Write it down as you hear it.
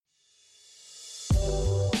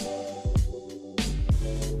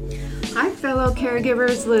Hi, fellow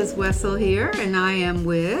caregivers. Liz Wessel here, and I am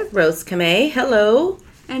with Rose Kamei. Hello.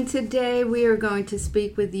 And today we are going to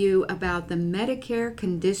speak with you about the Medicare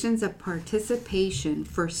conditions of participation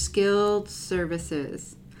for skilled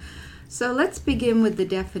services. So let's begin with the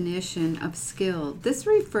definition of skilled. This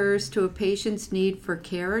refers to a patient's need for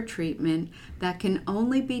care or treatment that can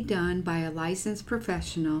only be done by a licensed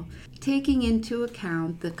professional, taking into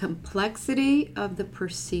account the complexity of the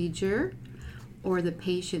procedure or the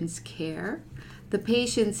patient's care, the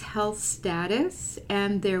patient's health status,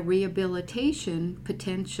 and their rehabilitation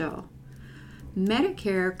potential.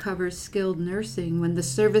 Medicare covers skilled nursing when the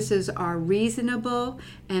services are reasonable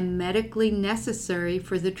and medically necessary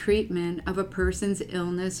for the treatment of a person's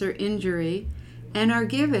illness or injury and are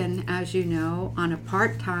given, as you know, on a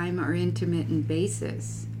part-time or intermittent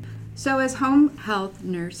basis. So as home health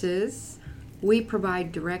nurses, we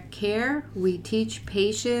provide direct care. We teach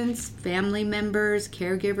patients, family members,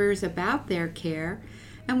 caregivers about their care,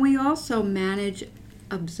 and we also manage,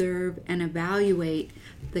 observe, and evaluate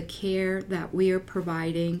the care that we are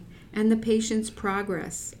providing and the patient's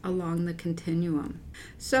progress along the continuum.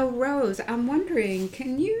 So, Rose, I'm wondering,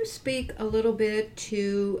 can you speak a little bit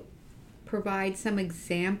to provide some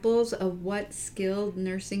examples of what skilled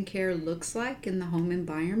nursing care looks like in the home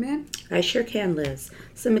environment? I sure can, Liz.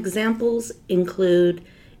 Some examples include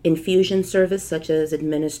infusion service, such as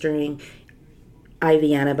administering IV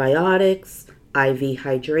antibiotics, IV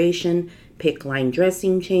hydration, PICC line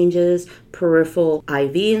dressing changes, peripheral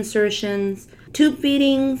IV insertions, tube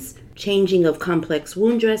feedings, changing of complex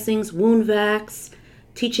wound dressings, wound vacs,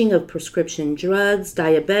 teaching of prescription drugs,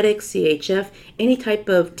 diabetics, CHF, any type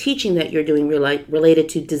of teaching that you're doing related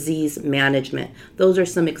to disease management. Those are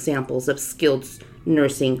some examples of skilled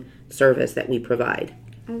nursing service that we provide.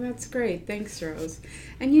 Oh, that's great. Thanks, Rose.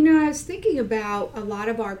 And you know, I was thinking about a lot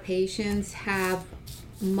of our patients have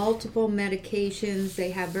multiple medications.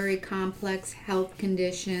 They have very complex health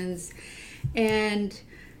conditions. And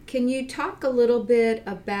can you talk a little bit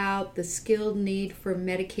about the skilled need for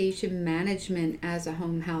medication management as a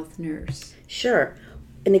home health nurse? Sure.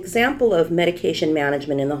 An example of medication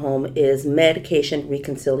management in the home is medication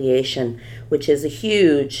reconciliation, which is a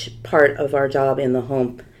huge part of our job in the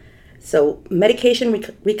home. So medication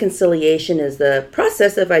reconciliation is the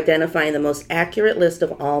process of identifying the most accurate list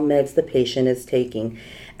of all meds the patient is taking.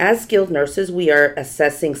 As skilled nurses, we are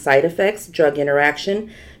assessing side effects, drug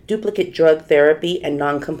interaction, duplicate drug therapy, and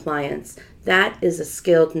noncompliance. That is a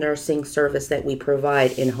skilled nursing service that we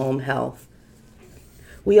provide in home health.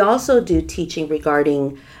 We also do teaching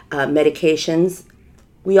regarding medications.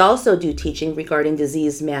 We also do teaching regarding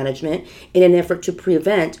disease management in an effort to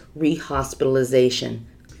prevent rehospitalization.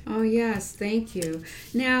 Oh, yes, thank you.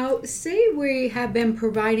 Now, say we have been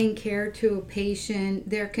providing care to a patient,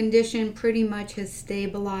 their condition pretty much has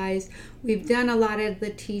stabilized. We've done a lot of the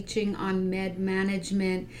teaching on med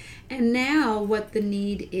management, and now what the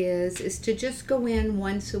need is to just go in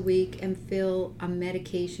once a week and fill a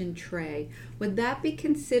medication tray. Would that be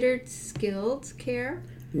considered skilled care?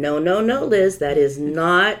 No, Liz. That is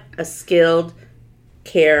not a skilled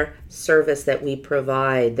care service that we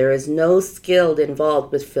provide. There is no skill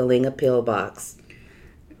involved with filling a pill box.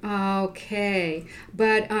 Okay,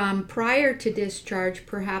 but prior to discharge,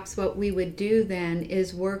 perhaps what we would do then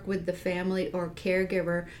is work with the family or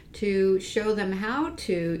caregiver to show them how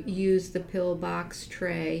to use the pill box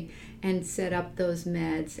tray and set up those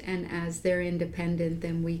meds. And as they're independent,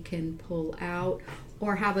 then we can pull out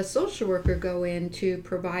or have a social worker go in to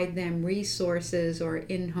provide them resources or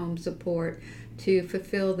in-home support to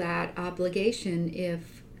fulfill that obligation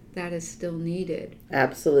if that is still needed.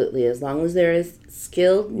 Absolutely. As long as there is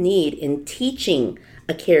skilled need in teaching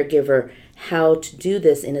a caregiver how to do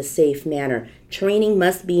this in a safe manner, training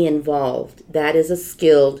must be involved. That is a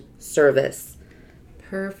skilled service.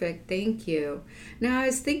 Perfect. Thank you. Now, I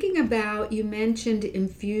was thinking about, you mentioned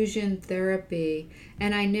infusion therapy,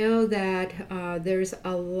 and I know that there's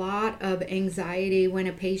a lot of anxiety when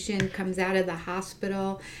a patient comes out of the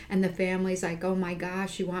hospital and the family's like, oh my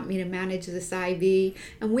gosh, you want me to manage this IV?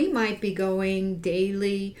 And we might be going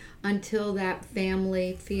daily until that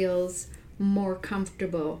family feels more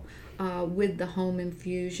comfortable with the home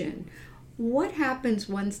infusion. What happens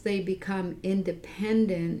once they become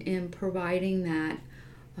independent in providing that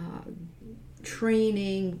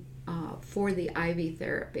training for the IV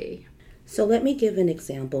therapy? So let me give an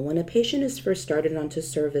example. When a patient is first started onto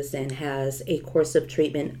service and has a course of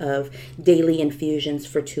treatment of daily infusions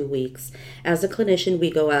for 2 weeks, as a clinician, we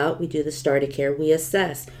go out, we do the start of care, we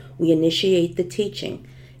assess, we initiate the teaching,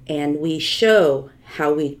 and we show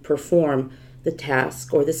how we perform the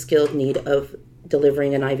task or the skilled need of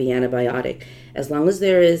delivering an IV antibiotic. As long as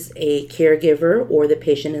there is a caregiver or the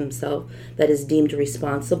patient himself that is deemed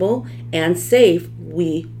responsible and safe,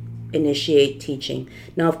 we initiate teaching.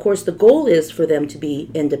 Now, of course, the goal is for them to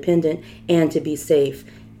be independent and to be safe.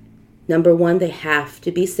 Number one, they have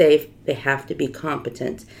to be safe, they have to be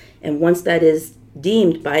competent. And once that is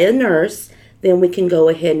deemed by a nurse, then we can go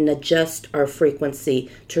ahead and adjust our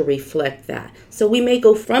frequency to reflect that. So we may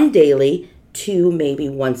go from daily to maybe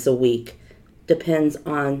once a week. Depends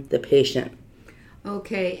on the patient.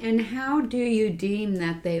 Okay, and how do you deem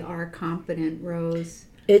that they are competent, Rose?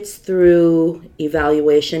 It's through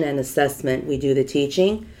evaluation and assessment. We do the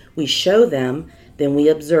teaching, we show them, then we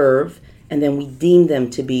observe, and then we deem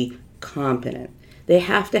them to be competent. They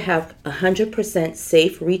have to have 100%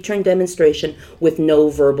 safe return demonstration with no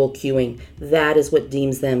verbal cueing. That is what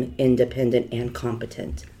deems them independent and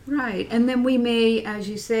competent. Right, and then we may, as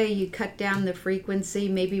you say, you cut down the frequency.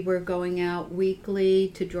 Maybe we're going out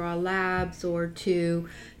weekly to draw labs or to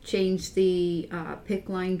change the PICC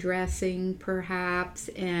line dressing perhaps,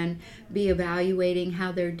 and be evaluating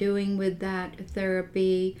how they're doing with that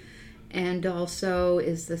therapy. And also,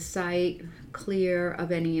 is the site clear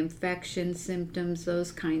of any infection symptoms,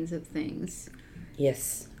 those kinds of things.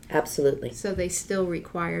 Yes, absolutely. So they still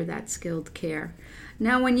require that skilled care.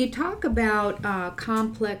 Now, when you talk about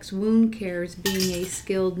complex wound cares being a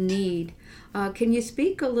skilled need, can you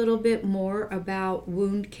speak a little bit more about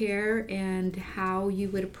wound care and how you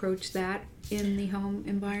would approach that in the home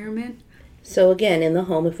environment? So again, in the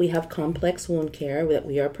home, if we have complex wound care that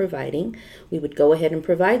we are providing, we would go ahead and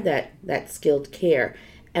provide that skilled care.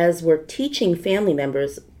 As we're teaching family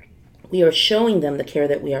members, we are showing them the care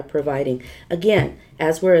that we are providing. Again,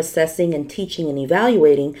 as we're assessing and teaching and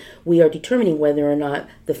evaluating, we are determining whether or not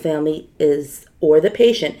the family is or the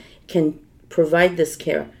patient can provide this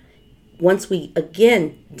care. Once we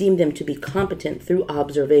again deem them to be competent through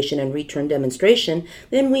observation and return demonstration,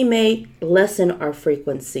 then we may lessen our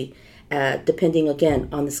frequency, depending again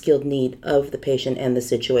on the skilled need of the patient and the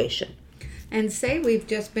situation. And say we've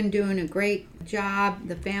just been doing a great job,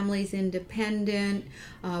 the family's independent,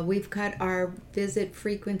 we've cut our visit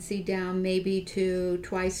frequency down maybe to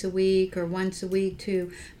twice a week or once a week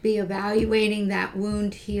to be evaluating that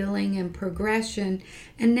wound healing and progression.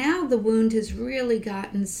 And now the wound has really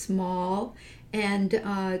gotten small and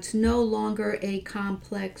it's no longer a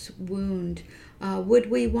complex wound.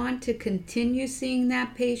 Would we want to continue seeing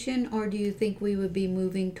that patient, or do you think we would be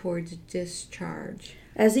moving towards discharge?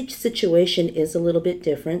 As each situation is a little bit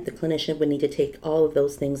different, the clinician would need to take all of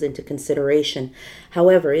those things into consideration.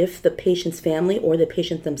 However, if the patient's family or the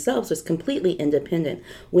patient themselves is completely independent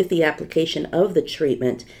with the application of the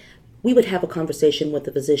treatment, we would have a conversation with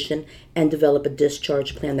the physician and develop a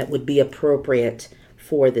discharge plan that would be appropriate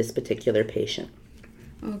for this particular patient.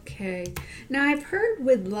 Okay. Now, I've heard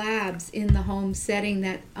with labs in the home setting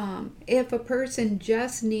that if a person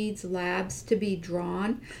just needs labs to be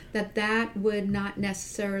drawn, that would not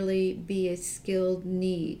necessarily be a skilled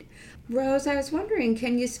need. Rose, I was wondering,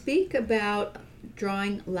 can you speak about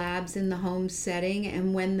drawing labs in the home setting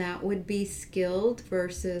and when that would be skilled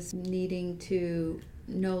versus needing to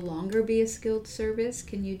no longer be a skilled service?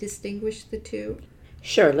 Can you distinguish the two?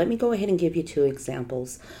 Sure. Let me go ahead and give you two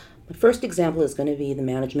examples. The first example is going to be the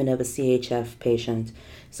management of a CHF patient.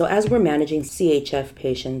 So as we're managing CHF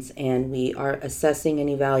patients and we are assessing and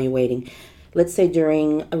evaluating, let's say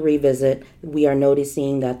during a revisit, we are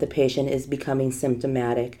noticing that the patient is becoming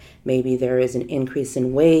symptomatic. Maybe there is an increase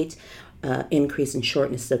in weight, increase in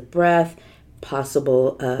shortness of breath,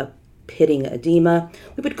 possible pitting edema.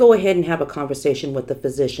 We would go ahead and have a conversation with the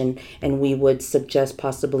physician, and we would suggest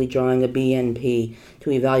possibly drawing a BNP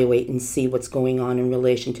to evaluate and see what's going on in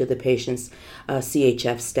relation to the patient's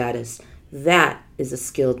CHF status. That is a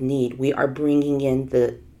skilled need. We are bringing in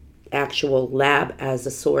the actual lab as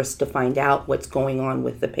a source to find out what's going on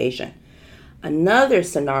with the patient. Another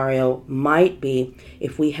scenario might be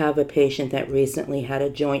if we have a patient that recently had a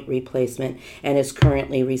joint replacement and is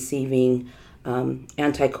currently receiving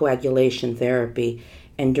anticoagulation therapy.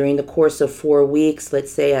 And during the course of 4 weeks,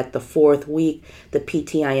 let's say at the 4th week, the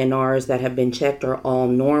PT-INRs that have been checked are all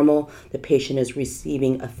normal. The patient is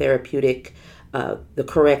receiving a therapeutic, the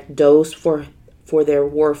correct dose for their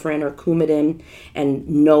warfarin or Coumadin, and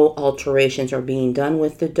no alterations are being done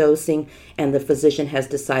with the dosing. And the physician has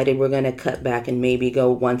decided we're going to cut back and maybe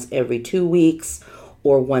go once every 2 weeks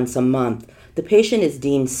or once a month. The patient is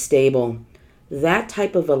deemed stable. That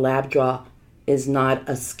type of a lab draw is not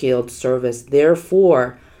a skilled service.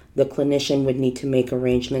 Therefore, The clinician would need to make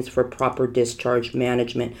arrangements for proper discharge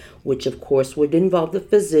management, which of course would involve the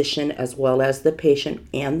physician as well as the patient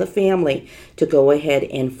and the family to go ahead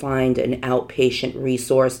and find an outpatient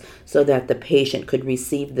resource so that the patient could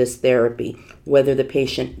receive this therapy, whether the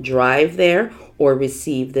patient drive there or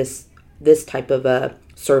receive this type of a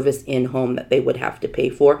service in home that they would have to pay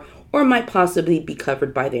for or might possibly be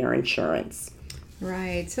covered by their insurance.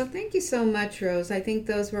 Right. So thank you so much, Rose. I think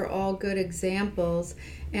those were all good examples.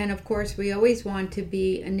 And of course, we always want to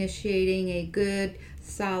be initiating a good,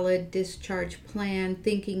 solid discharge plan,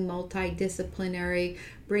 thinking multidisciplinary,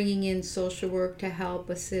 bringing in social work to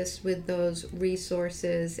help assist with those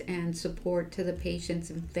resources and support to the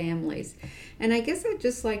patients and families. And I guess I'd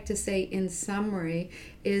just like to say in summary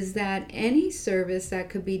is that any service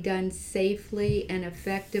that could be done safely and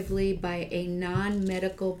effectively by a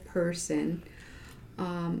non-medical person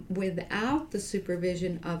without the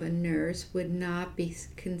supervision of a nurse would not be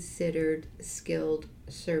considered skilled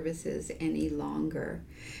services any longer.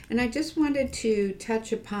 And I just wanted to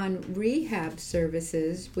touch upon rehab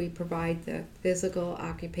services. We provide the physical,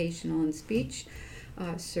 occupational, and speech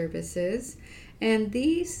services. And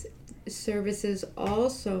these services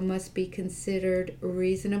also must be considered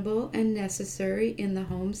reasonable and necessary in the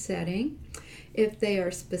home setting if they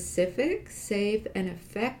are specific, safe, and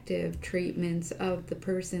effective treatments of the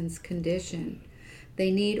person's condition. They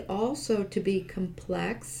need also to be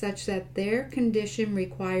complex such that their condition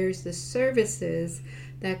requires the services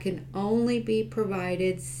that can only be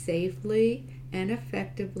provided safely and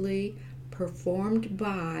effectively, performed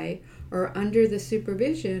by or under the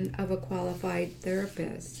supervision of a qualified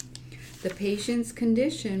therapist. The patient's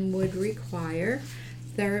condition would require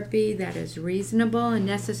therapy that is reasonable and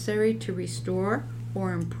necessary to restore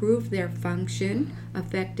or improve their function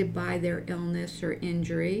affected by their illness or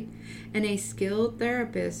injury, and a skilled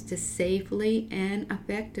therapist to safely and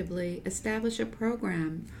effectively establish a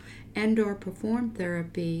program and or perform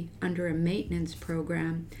therapy under a maintenance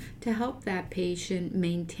program to help that patient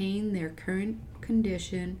maintain their current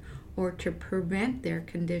condition or to prevent their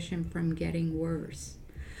condition from getting worse.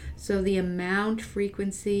 So the amount,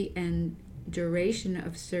 frequency, and duration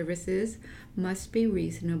of services must be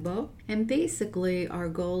reasonable, and basically our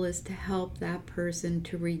goal is to help that person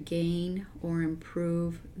to regain or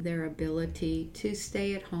improve their ability to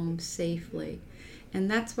stay at home safely. And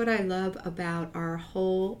that's what I love about our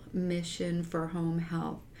whole mission for home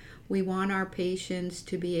health. We want our patients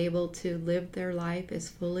to be able to live their life as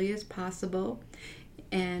fully as possible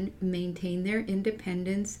and maintain their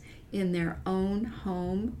independence in their own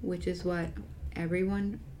home, which is what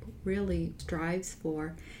everyone really strives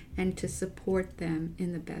for, and to support them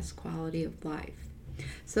in the best quality of life.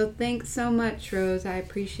 So thanks so much, Rose. I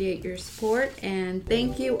appreciate your support, and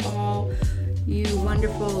thank you all, you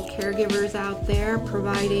wonderful caregivers out there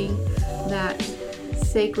providing that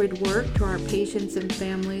sacred work to our patients and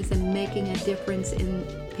families and making a difference in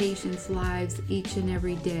patients' lives each and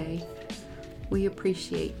every day. We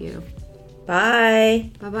appreciate you.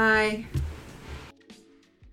 Bye. Bye-bye.